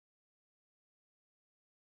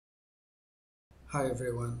Hi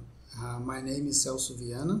everyone, my name is Celso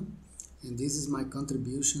Viana and this is my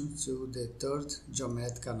contribution to the third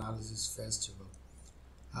Geometric Analysis Festival.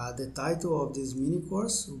 The title of this mini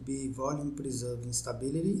course will be Volume Preserving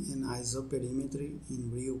Stability and Isoperimetry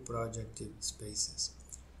in Real Projective Spaces.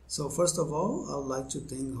 So first of all, I would like to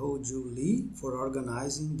thank Ho-Ju Lee for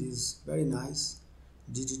organizing this very nice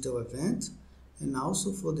digital event and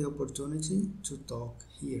also for the opportunity to talk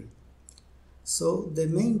here. So the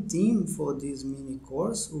main theme for this mini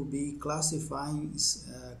course will be classifying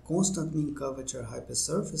constant mean curvature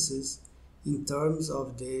hypersurfaces in terms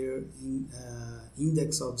of their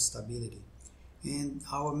index of stability. And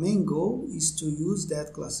our main goal is to use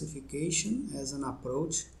that classification as an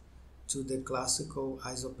approach to the classical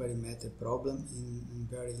isoperimetric problem in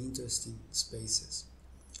very interesting spaces.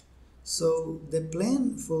 So the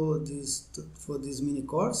plan for this mini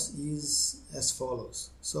course is as follows.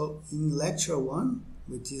 So in lecture 1,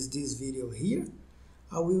 which is this video here,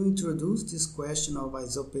 I will introduce this question of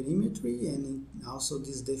isoperimetry and also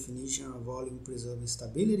this definition of volume preserving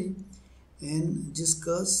stability and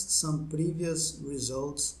discuss some previous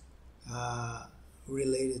results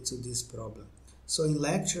related to this problem. So in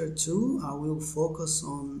lecture 2, I will focus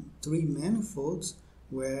on 3 manifolds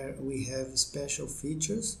where we have special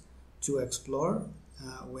features to explore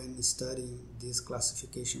when studying this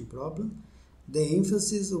classification problem. The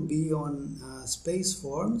emphasis will be on space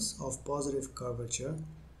forms of positive curvature,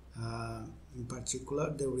 in particular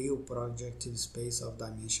the real projective space of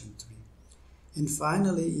dimension 3. And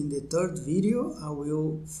finally, in the third video, I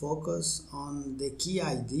will focus on the key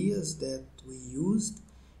ideas that we used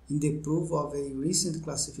in the proof of a recent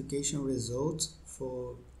classification result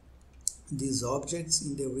for these objects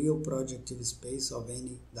in the real projective space of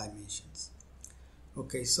any dimensions.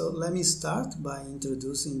 Okay, so let me start by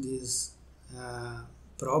introducing this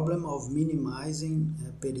problem of minimizing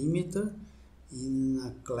perimeter in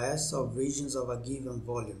a class of regions of a given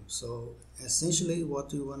volume. So essentially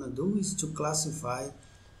what we want to do is to classify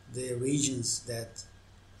the regions that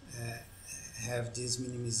have this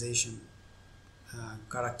minimization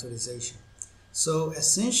characterization. So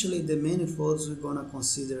essentially the manifolds we're going to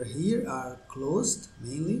consider here are closed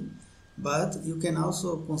mainly, but you can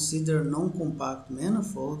also consider non-compact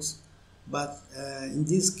manifolds, but in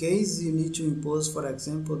this case you need to impose, for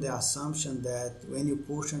example, the assumption that when you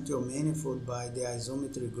quotient your manifold by the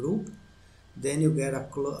isometry group, then you get a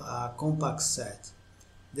compact set.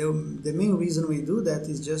 The main reason we do that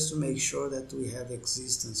is just to make sure that we have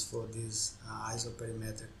existence for this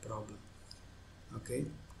isoperimetric problem. Okay.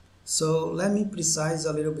 So let me precise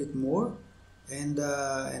a little bit more and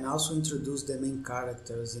also introduce the main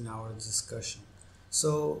characters in our discussion.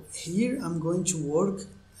 So here I'm going to work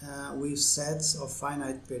with sets of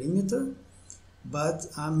finite perimeter, but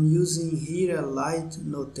I'm using here a light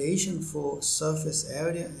notation for surface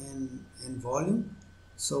area and volume.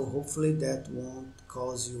 So hopefully that won't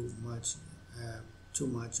cause you too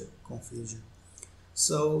much confusion.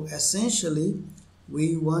 So essentially,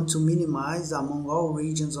 we want to minimize among all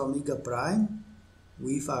regions omega prime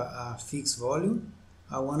with a fixed volume.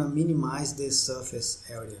 I want to minimize the surface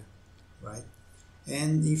area, right?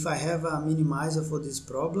 And if I have a minimizer for this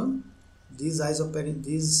problem,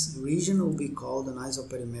 this region will be called an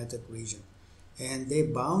isoperimetric region, and the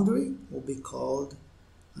boundary will be called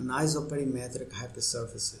an isoperimetric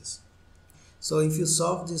hypersurfaces. So if you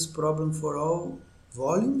solve this problem for all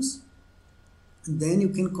volumes, then you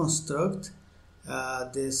can construct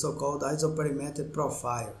the so-called isoperimetric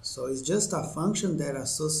profile. So it's just a function that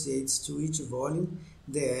associates to each volume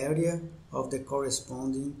the area of the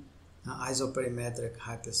corresponding isoperimetric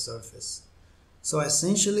hypersurface. So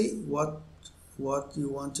essentially what you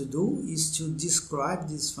want to do is to describe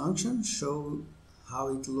this function, show how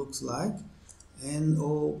it looks like, and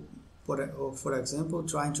or for example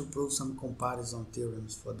trying to prove some comparison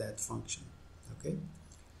theorems for that function. Okay.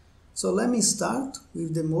 So let me start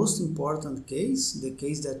with the most important case, the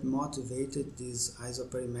case that motivated this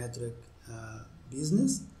isoperimetric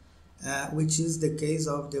business, which is the case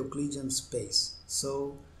of the Euclidean space.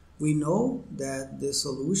 So we know that the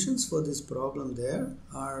solutions for this problem there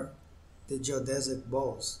are the geodesic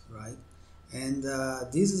balls, right? And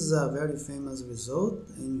this is a very famous result.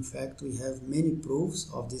 In fact, we have many proofs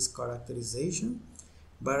of this characterization,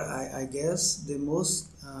 but I guess the most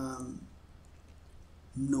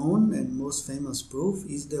known and most famous proof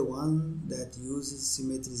is the one that uses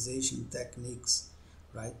symmetrization techniques,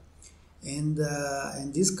 right? And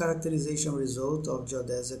this characterization result of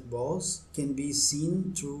geodesic balls can be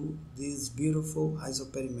seen through this beautiful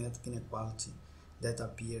isoperimetric inequality that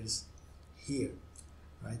appears here,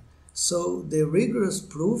 right? So the rigorous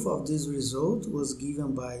proof of this result was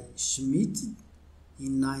given by Schmidt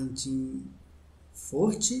in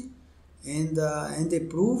 1940, and the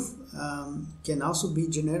proof can also be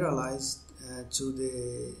generalized to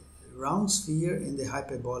the round sphere in the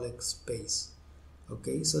hyperbolic space.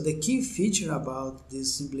 Okay, so the key feature about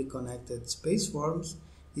these simply connected spaceforms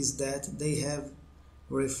is that they have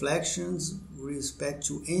reflections with respect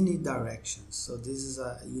to any direction. So this is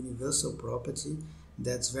a universal property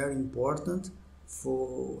that's very important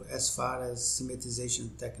for as far as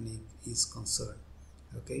symmetrization technique is concerned.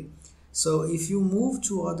 Okay, so if you move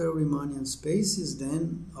to other Riemannian spaces,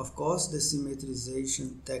 then of course the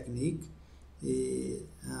symmetrization technique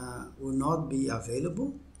will not be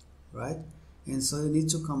available, right? And so you need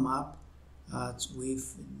to come up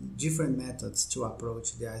with different methods to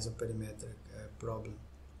approach the isoperimetric problem.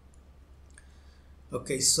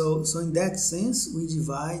 Okay, so in that sense, we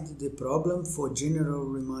divide the problem for general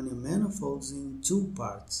Riemannian manifolds in two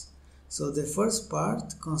parts. So the first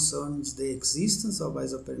part concerns the existence of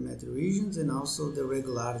isoperimetric regions and also the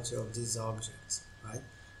regularity of these objects, right?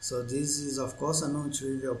 So this is of course a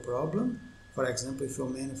non-trivial problem. For example, if your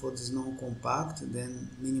manifold is non-compact, then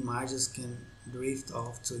minimizers can drift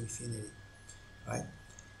off to infinity, right?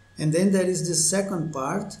 And then there is the second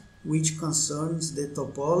part, which concerns the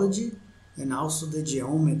topology and also the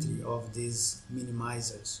geometry of these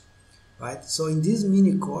minimizers, right? So in this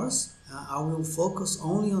mini course, I will focus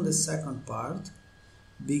only on the second part,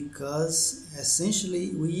 because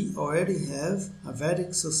essentially we already have a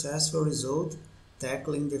very successful result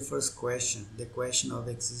tackling the first question, the question of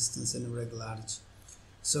existence and regularity.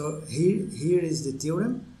 So here is the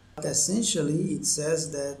theorem. Essentially, it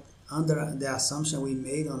says that under the assumption we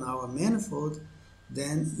made on our manifold,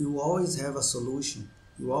 then you always have a solution.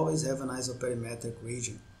 You always have an isoperimetric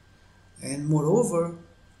region. And moreover,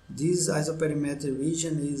 this isoperimetric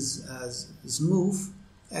region is smooth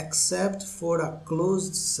except for a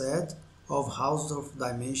closed set of Hausdorff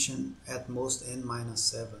dimension at most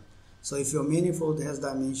n-7. So if your manifold has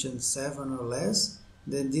dimension 7 or less,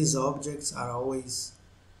 then these objects are always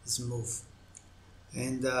smooth.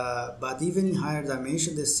 And but even in higher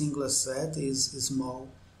dimension, the singular set is small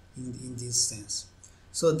in this sense.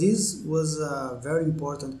 So this was a very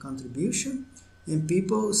important contribution, and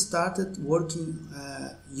people started working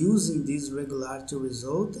using this regularity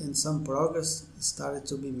result, and some progress started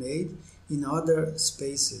to be made in other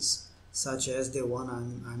spaces, such as the one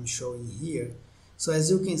I'm showing here. So as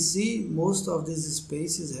you can see, most of these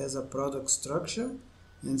spaces has a product structure,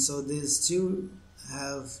 and so they still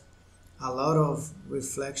have a lot of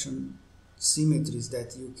reflection symmetries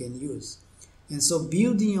that you can use. And so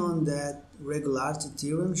building on that regularity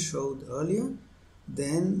theorem showed earlier,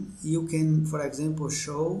 then you can, for example,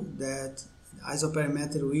 show that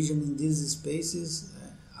isoperimetric region in these spaces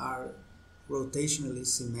are rotationally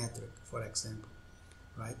symmetric, for example,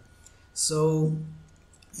 right? So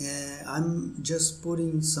I'm just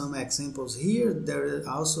putting some examples here. There is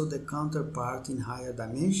also the counterpart in higher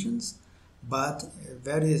dimensions, but a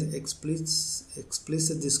very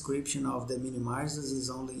explicit description of the minimizers is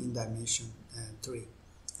only in dimension 3.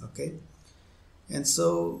 Okay, and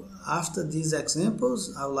so after these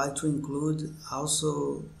examples, I would like to include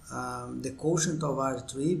also the quotient of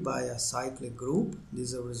R3 by a cyclic group.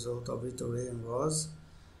 This is a result of Itouré and Ross,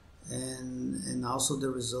 and also the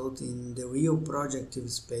result in the real projective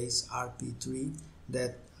space RP3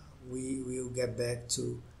 that we will get back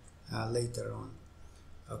to later on.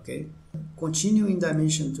 Okay, continuing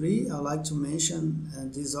dimension 3, I'd like to mention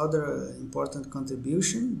this other important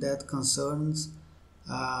contribution that concerns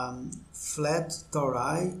flat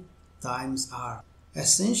tori times R.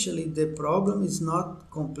 Essentially, the problem is not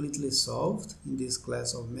completely solved in this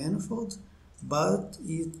class of manifolds, but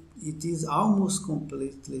it is almost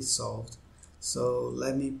completely solved. So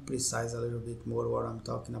let me precise a little bit more what I'm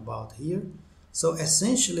talking about here. So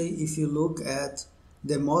essentially, if you look at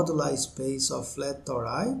the moduli space of flat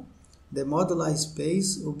tori, the moduli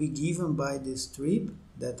space will be given by the strip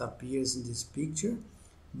that appears in this picture,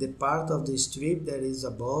 the part of the strip that is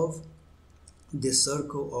above the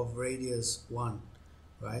circle of radius 1,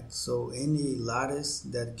 right? So any lattice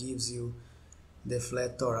that gives you the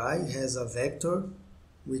flat tori has a vector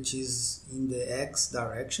which is in the x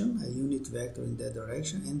direction, a unit vector in that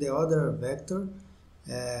direction, and the other vector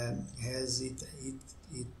has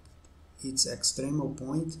its extremal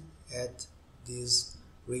point at this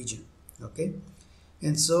region. Okay,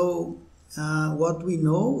 and so what we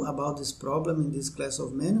know about this problem in this class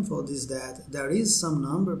of manifold is that there is some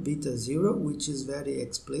number beta 0 which is very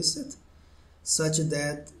explicit, such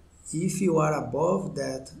that if you are above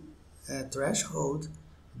that threshold,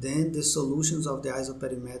 then the solutions of the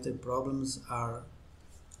isoperimetric problems are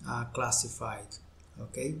classified.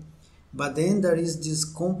 Okay, But then there is this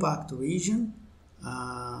compact region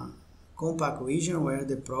where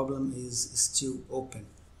the problem is still open,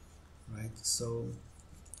 right? So,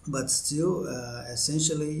 but still,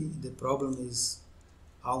 essentially, the problem is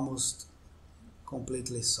almost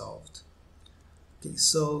completely solved. Okay,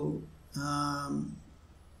 so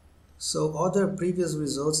other previous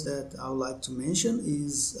results that I would like to mention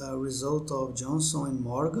is a result of Johnson and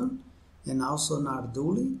Morgan and also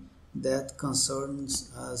Narduli that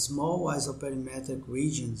concerns small isoperimetric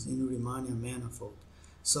regions in Riemannian manifold.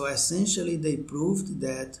 So essentially they proved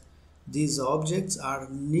that these objects are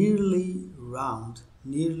nearly round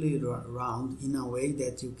in a way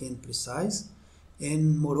that you can precise,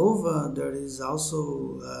 and moreover there is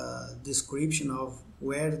also a description of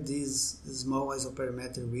where this small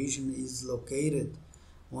isoperimetric region is located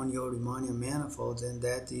on your Riemannian manifold, and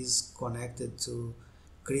that is connected to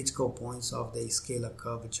critical points of the scalar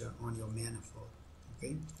curvature on your manifold.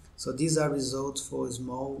 Okay, so these are results for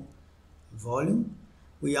small volume.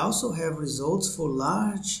 We also have results for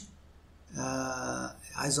large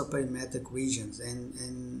isoperimetric regions,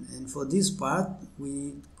 and for this part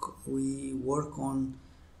we work on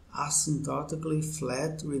asymptotically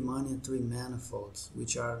flat Riemannian tree manifolds,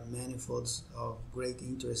 which are manifolds of great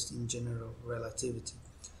interest in general relativity.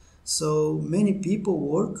 So many people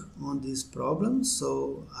work on this problem,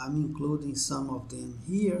 so I'm including some of them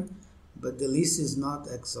here, but the list is not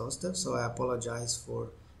exhaustive, so I apologize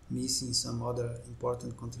for missing some other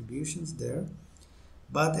important contributions there.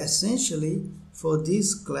 But essentially, for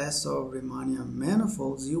this class of Riemannian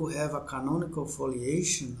manifolds, you have a canonical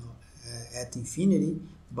foliation at infinity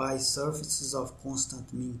by surfaces of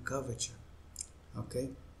constant mean curvature. Okay,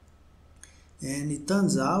 and it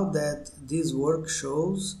turns out that this work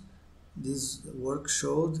showed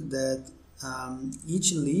that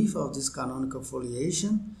each leaf of this canonical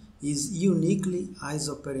foliation is uniquely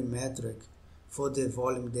isoperimetric for the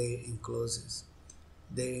volume they enclose,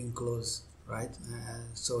 right?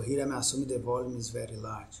 So here I'm assuming the volume is very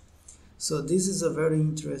large. So this is a very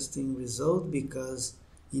interesting result because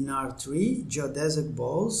in R3, geodesic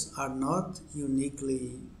balls are not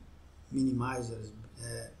uniquely minimizers,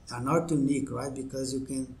 are not unique, right? Because you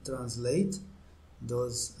can translate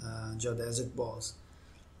those geodesic balls.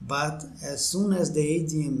 But as soon as the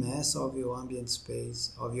ADMS of your ambient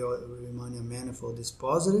space, of your Riemannian manifold is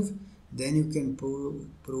positive, then you can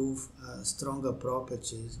prove stronger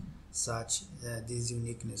properties such this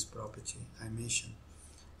uniqueness property I mentioned.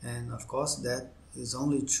 And of course that is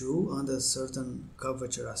only true under certain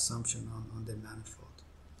curvature assumption on the manifold.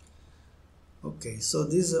 Okay, so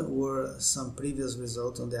these were some previous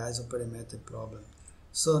results on the isoperimetric problem.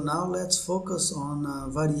 So now let's focus on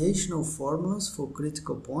variational formulas for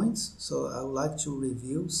critical points. So I would like to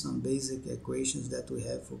review some basic equations that we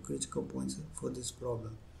have for critical points for this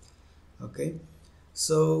problem. Okay,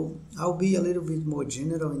 so I'll be a little bit more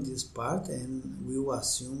general in this part, and we will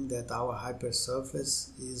assume that our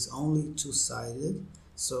hypersurface is only two-sided.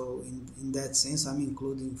 So in that sense, I'm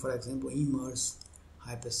including, for example, immersed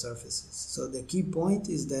hypersurfaces. So the key point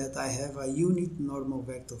is that I have a unit normal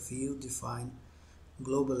vector field defined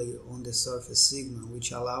globally on the surface sigma,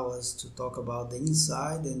 which allow us to talk about the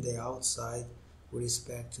inside and the outside with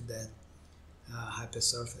respect to that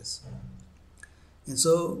hypersurface. And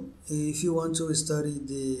so if you want to study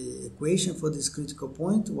the equation for this critical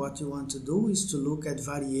point, what you want to do is to look at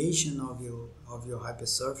variation of your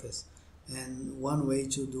hypersurface. And one way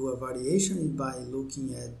to do a variation is by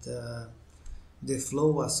looking at the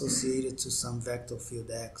flow associated to some vector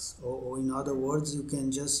field x, or in other words, you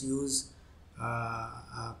can just use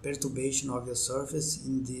a perturbation of your surface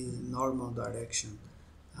in the normal direction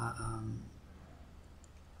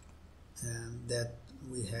that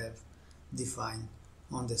we have defined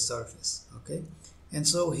on the surface. Okay, and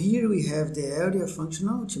so here we have the area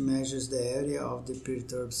functional, which measures the area of the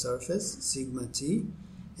perturbed surface, sigma t,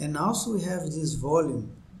 and also we have this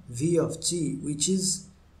volume v of t, which is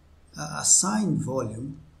a sign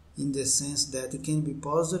volume in the sense that it can be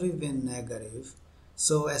positive and negative.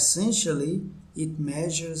 So essentially it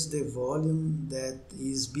measures the volume that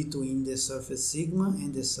is between the surface sigma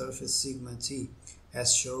and the surface sigma t,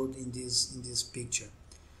 as shown in this picture.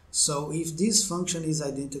 So if this function is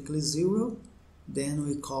identically zero, then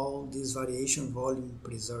we call this variation volume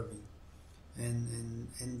preserving,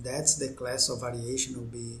 and that's the class of variation will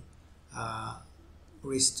be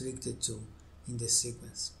restricted to in the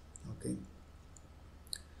sequence.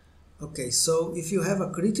 Okay, so if you have a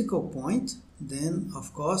critical point, then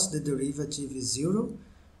of course the derivative is zero,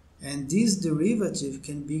 and this derivative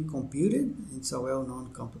can be computed. It's a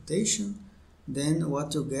well-known computation then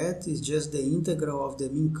what you get is just the integral of the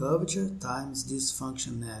mean curvature times this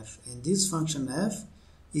function f. And this function f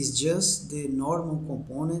is just the normal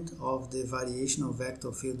component of the variational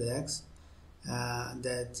vector field x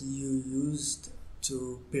that you used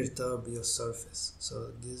to perturb your surface.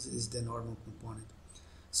 So this is the normal component.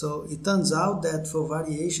 So it turns out that for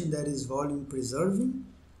variation that is volume preserving,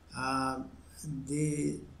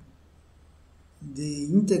 the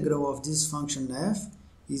integral of this function f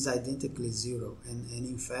is identically 0, and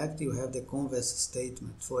in fact you have the converse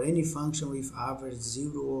statement. For any function with average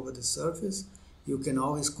 0 over the surface, you can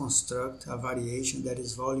always construct a variation that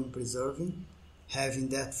is volume preserving, having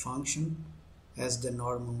that function as the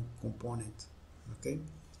normal component. Okay,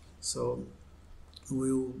 so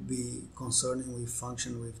we'll be concerning with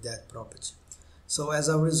function with that property. So as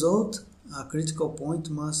a result, a critical point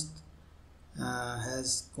must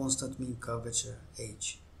has constant mean curvature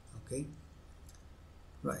h. Okay,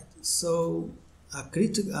 right. So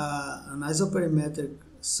an isoperimetric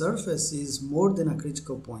surface is more than a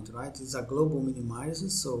critical point, right? It's a global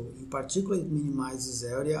minimizer. So in particular, it minimizes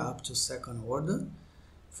area up to second order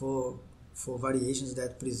for variations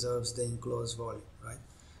that preserves the enclosed volume, right?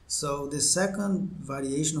 So the second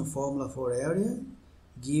variational formula for area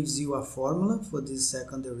gives you a formula for this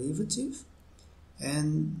second derivative,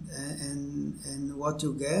 and what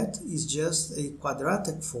you get is just a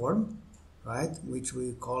quadratic form, right? Which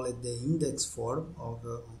we call it the index form of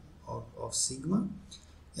sigma,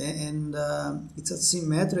 and it's a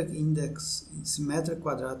symmetric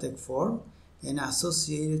quadratic form, and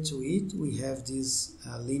associated to it we have this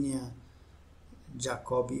linear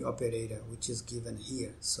Jacobi operator, which is given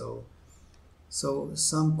here. So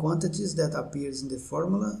some quantities that appears in the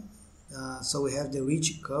formula. So we have the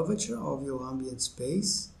rich curvature of your ambient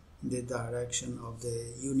space in the direction of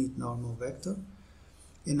the unit normal vector,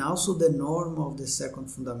 and also the norm of the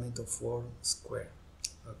second fundamental form square.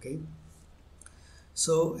 Okay.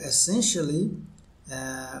 So essentially,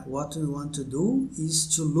 what we want to do is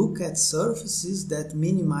to look at surfaces that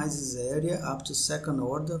minimizes area up to second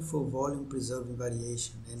order for volume preserving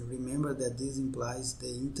variation. And remember that this implies the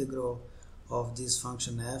integral of this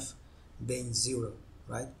function f being 0,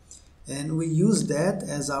 right? And we use that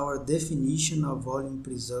as our definition of volume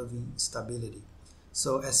preserving stability.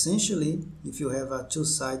 So essentially, if you have a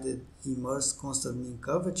two-sided immersed constant mean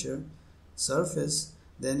curvature surface,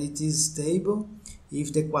 then it is stable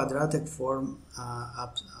if the quadratic form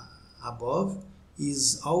up above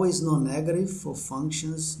is always non-negative for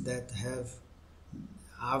functions that have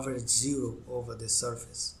average 0 over the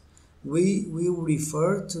surface. We will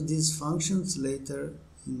refer to these functions later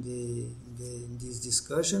in this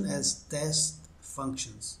discussion as test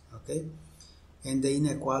functions, okay? And the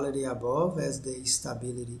inequality above as the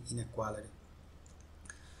stability inequality.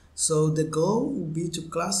 So the goal will be to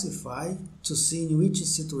classify, to see in which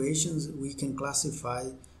situations we can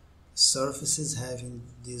classify surfaces having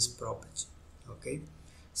this property, okay?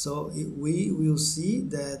 So we will see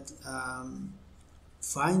that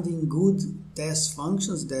finding good test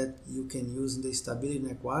functions that you can use in the stability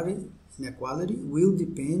inequality will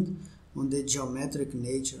depend on the geometric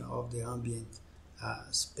nature of the ambient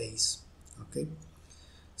space, okay?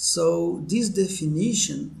 So this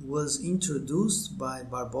definition was introduced by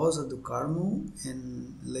Barbosa do Carmo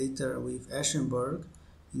and later with Eschenberg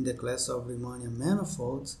in the class of Riemannian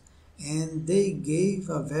manifolds, and they gave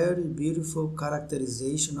a very beautiful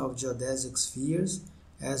characterization of geodesic spheres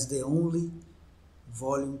as the only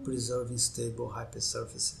volume preserving stable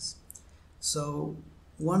hypersurfaces. So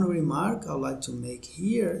one remark I'd like to make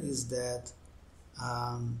here is that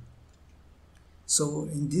so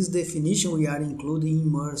in this definition we are including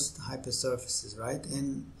immersed hypersurfaces, right?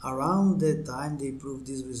 And around the time they proved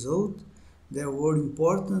this result, there were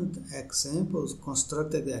important examples,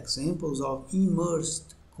 constructed examples of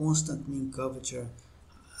immersed constant mean curvature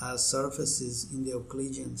surfaces in the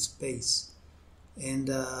Euclidean space. And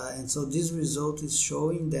so this result is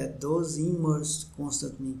showing that those immersed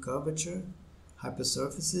constant mean curvature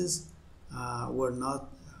hypersurfaces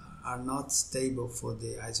are not stable for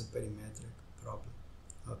the isoperimetric problem.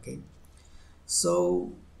 Okay,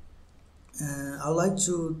 so I'd like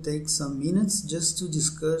to take some minutes just to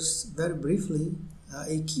discuss very briefly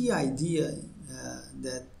a key idea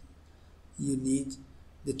that you need,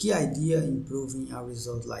 the key idea in proving a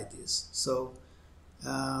result like this. So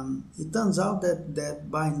it turns out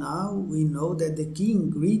that by now we know that the key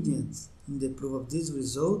ingredient in the proof of this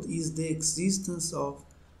result is the existence of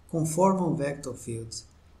conformal vector fields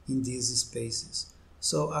in these spaces.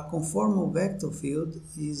 So a conformal vector field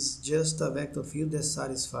is just a vector field that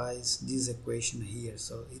satisfies this equation here.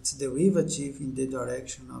 So its derivative in the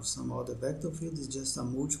direction of some other vector field is just a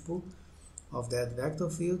multiple of that vector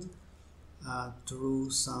field through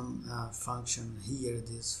some function here,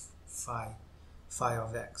 this phi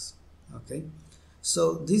of x. Okay,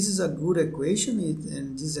 so this is a good equation,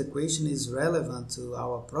 and this equation is relevant to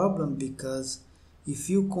our problem because if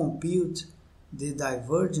you compute the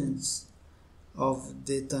divergence of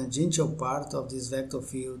the tangential part of this vector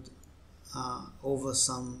field over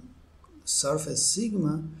some surface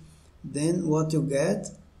sigma, then what you get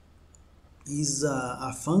is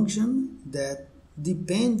a function that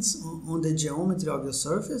depends on the geometry of your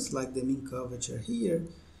surface, like the mean curvature here,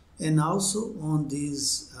 and also on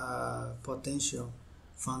this potential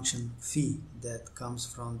function phi that comes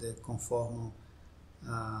from the conformal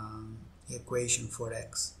equation for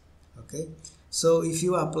x. Okay, so if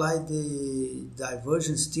you apply the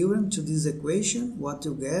divergence theorem to this equation, what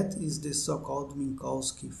you get is the so-called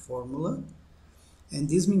Minkowski formula. And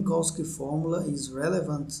this Minkowski formula is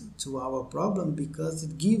relevant to our problem because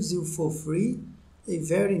it gives you for free a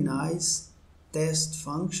very nice test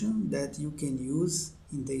function that you can use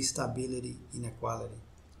in the stability inequality,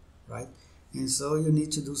 right? And so you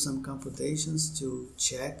need to do some computations to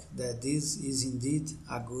check that this is indeed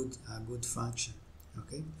a good function.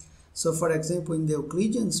 Okay, so for example, in the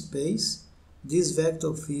Euclidean space, this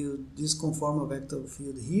vector field, this conformal vector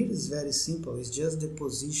field here is very simple. It's just the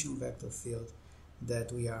position vector field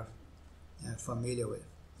that we are familiar with.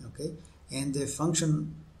 Okay, and the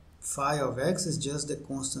function phi of x is just the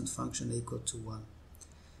constant function equal to 1.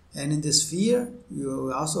 And in the sphere,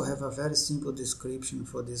 you also have a very simple description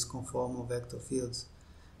for these conformal vector fields.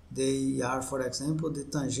 They are, for example, the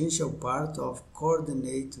tangential part of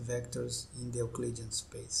coordinate vectors in the Euclidean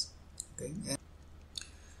space. Okay,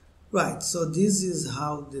 right, so this is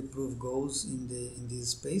how the proof goes in these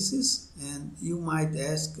spaces, and you might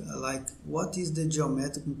ask, like, what is the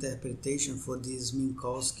geometric interpretation for this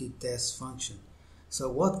Minkowski test function? So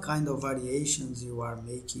what kind of variations you are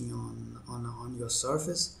making on your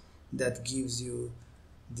surface that gives you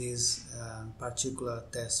this particular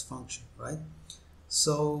test function, right?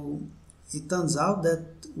 So it turns out that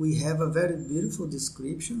we have a very beautiful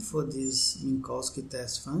description for this Minkowski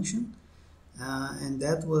test function, and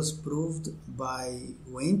that was proved by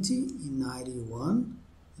Wente in 91,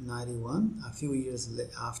 a few years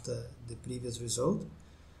after the previous result.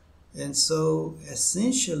 And so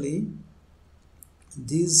essentially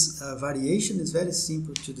this variation is very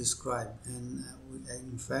simple to describe, and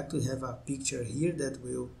in fact we have a picture here that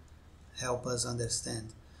will help us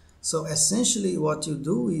understand. So essentially what you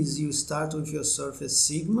do is you start with your surface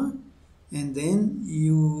sigma, and then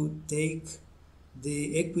you take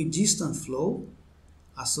the equidistant flow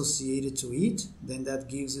associated to it, then that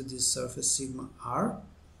gives you this surface sigma r,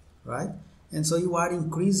 right? And so you are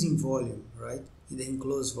increasing volume, right, in the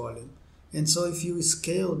enclosed volume. And so if you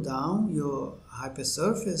scale down your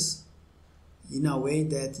hypersurface in a way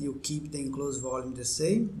that you keep the enclosed volume the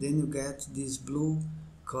same, then you get this blue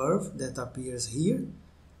curve that appears here,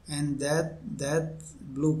 and that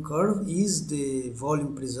blue curve is the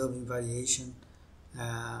volume preserving variation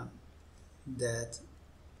that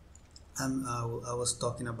I was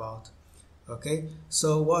talking about. Okay,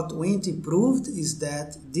 so what Wente proved is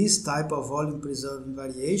that this type of volume preserving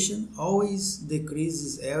variation always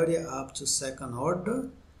decreases area up to second order,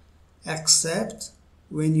 except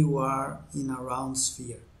when you are in a round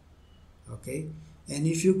sphere. Okay, and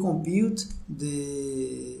if you compute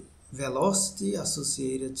the velocity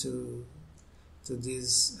associated to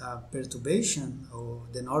this perturbation, or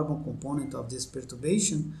the normal component of this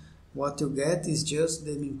perturbation, what you get is just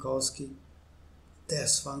the Minkowski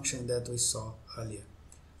test function that we saw earlier.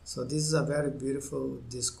 So this is a very beautiful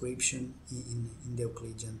description in the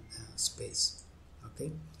Euclidean space.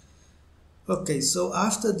 Okay, so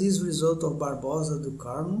after this result of Barbosa, do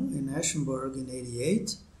Carmo, and Eschenberg in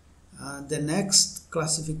 88, the next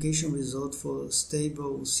classification result for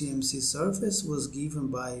stable CMC surface was given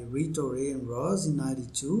by Rito, Ray, and Ross in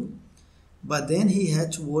 92, but then he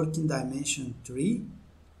had to work in dimension 3,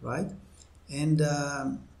 right? And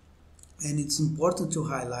it's important to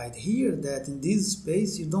highlight here that in this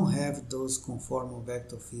space you don't have those conformal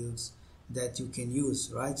vector fields that you can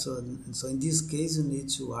use, right? So in this case you need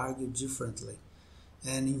to argue differently.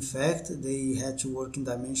 And in fact they had to work in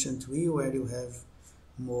dimension 3 where you have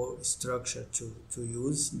more structure to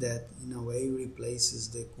use that in a way replaces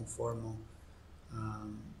the conformal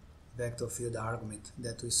vector field argument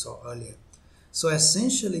that we saw earlier. So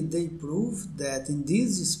essentially they prove that in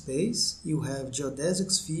this space you have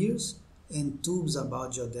geodesic spheres and tubes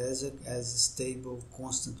about geodesic as stable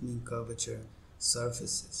constant mean curvature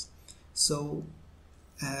surfaces. So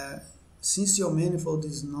since your manifold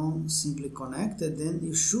is non-simply connected, then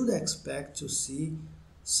you should expect to see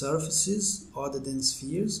surfaces other than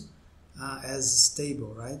spheres as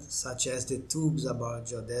stable, right? Such as the tubes about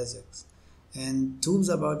geodesics. And tubes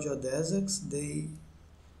about geodesics,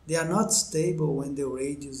 they are not stable when the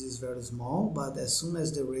radius is very small, but as soon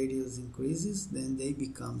as the radius increases, then they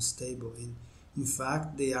become stable. In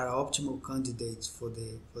fact, they are optimal candidates for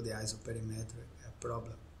the isoperimetric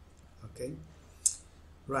problem. Okay,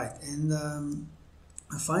 right. And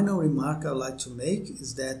a final remark I would like to make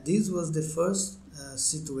is that this was the first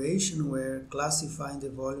situation where classifying the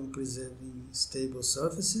volume-preserving stable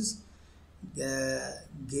surfaces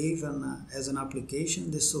gave as an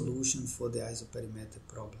application the solution for the isoperimetric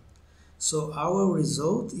problem. So our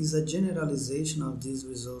result is a generalization of this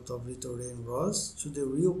result of Little-Ray Ross to the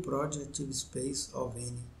real projective space of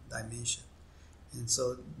any dimension. And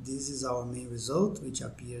so this is our main result, which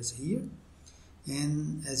appears here.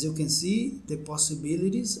 And as you can see, the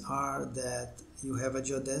possibilities are that you have a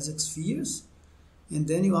geodesic spheres, and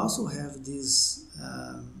then you also have these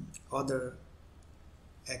other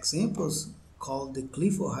examples called the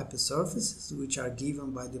Clifford hypersurfaces, which are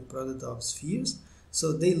given by the product of spheres.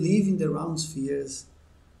 So they live in the round spheres,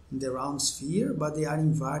 in the round sphere, but they are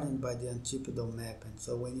invariant by the antipodal map. And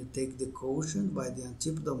so when you take the quotient by the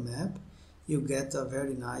antipodal map, you get a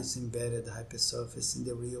very nice embedded hypersurface in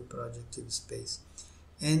the real projective space.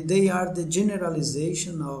 And they are the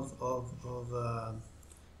generalization of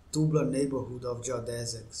tubular neighborhood of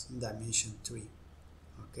geodesics in dimension 3.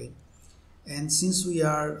 Okay. And since we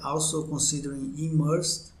are also considering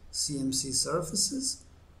immersed CMC surfaces,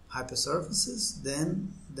 hypersurfaces,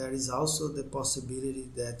 then there is also the possibility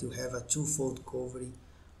that you have a two-fold covering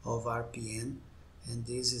of RPN, and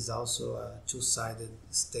this is also a two-sided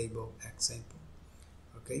stable example.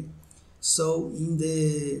 Okay, so in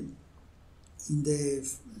the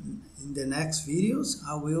next videos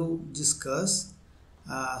I will discuss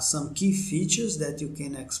some key features that you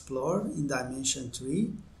can explore in dimension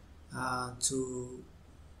 3 to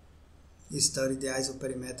study the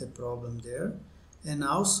isoperimetric problem there, and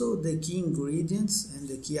also the key ingredients and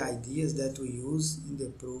the key ideas that we use in the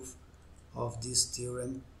proof of this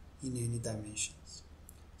theorem in any dimensions.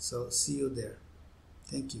 So see you there.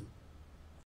 Thank you.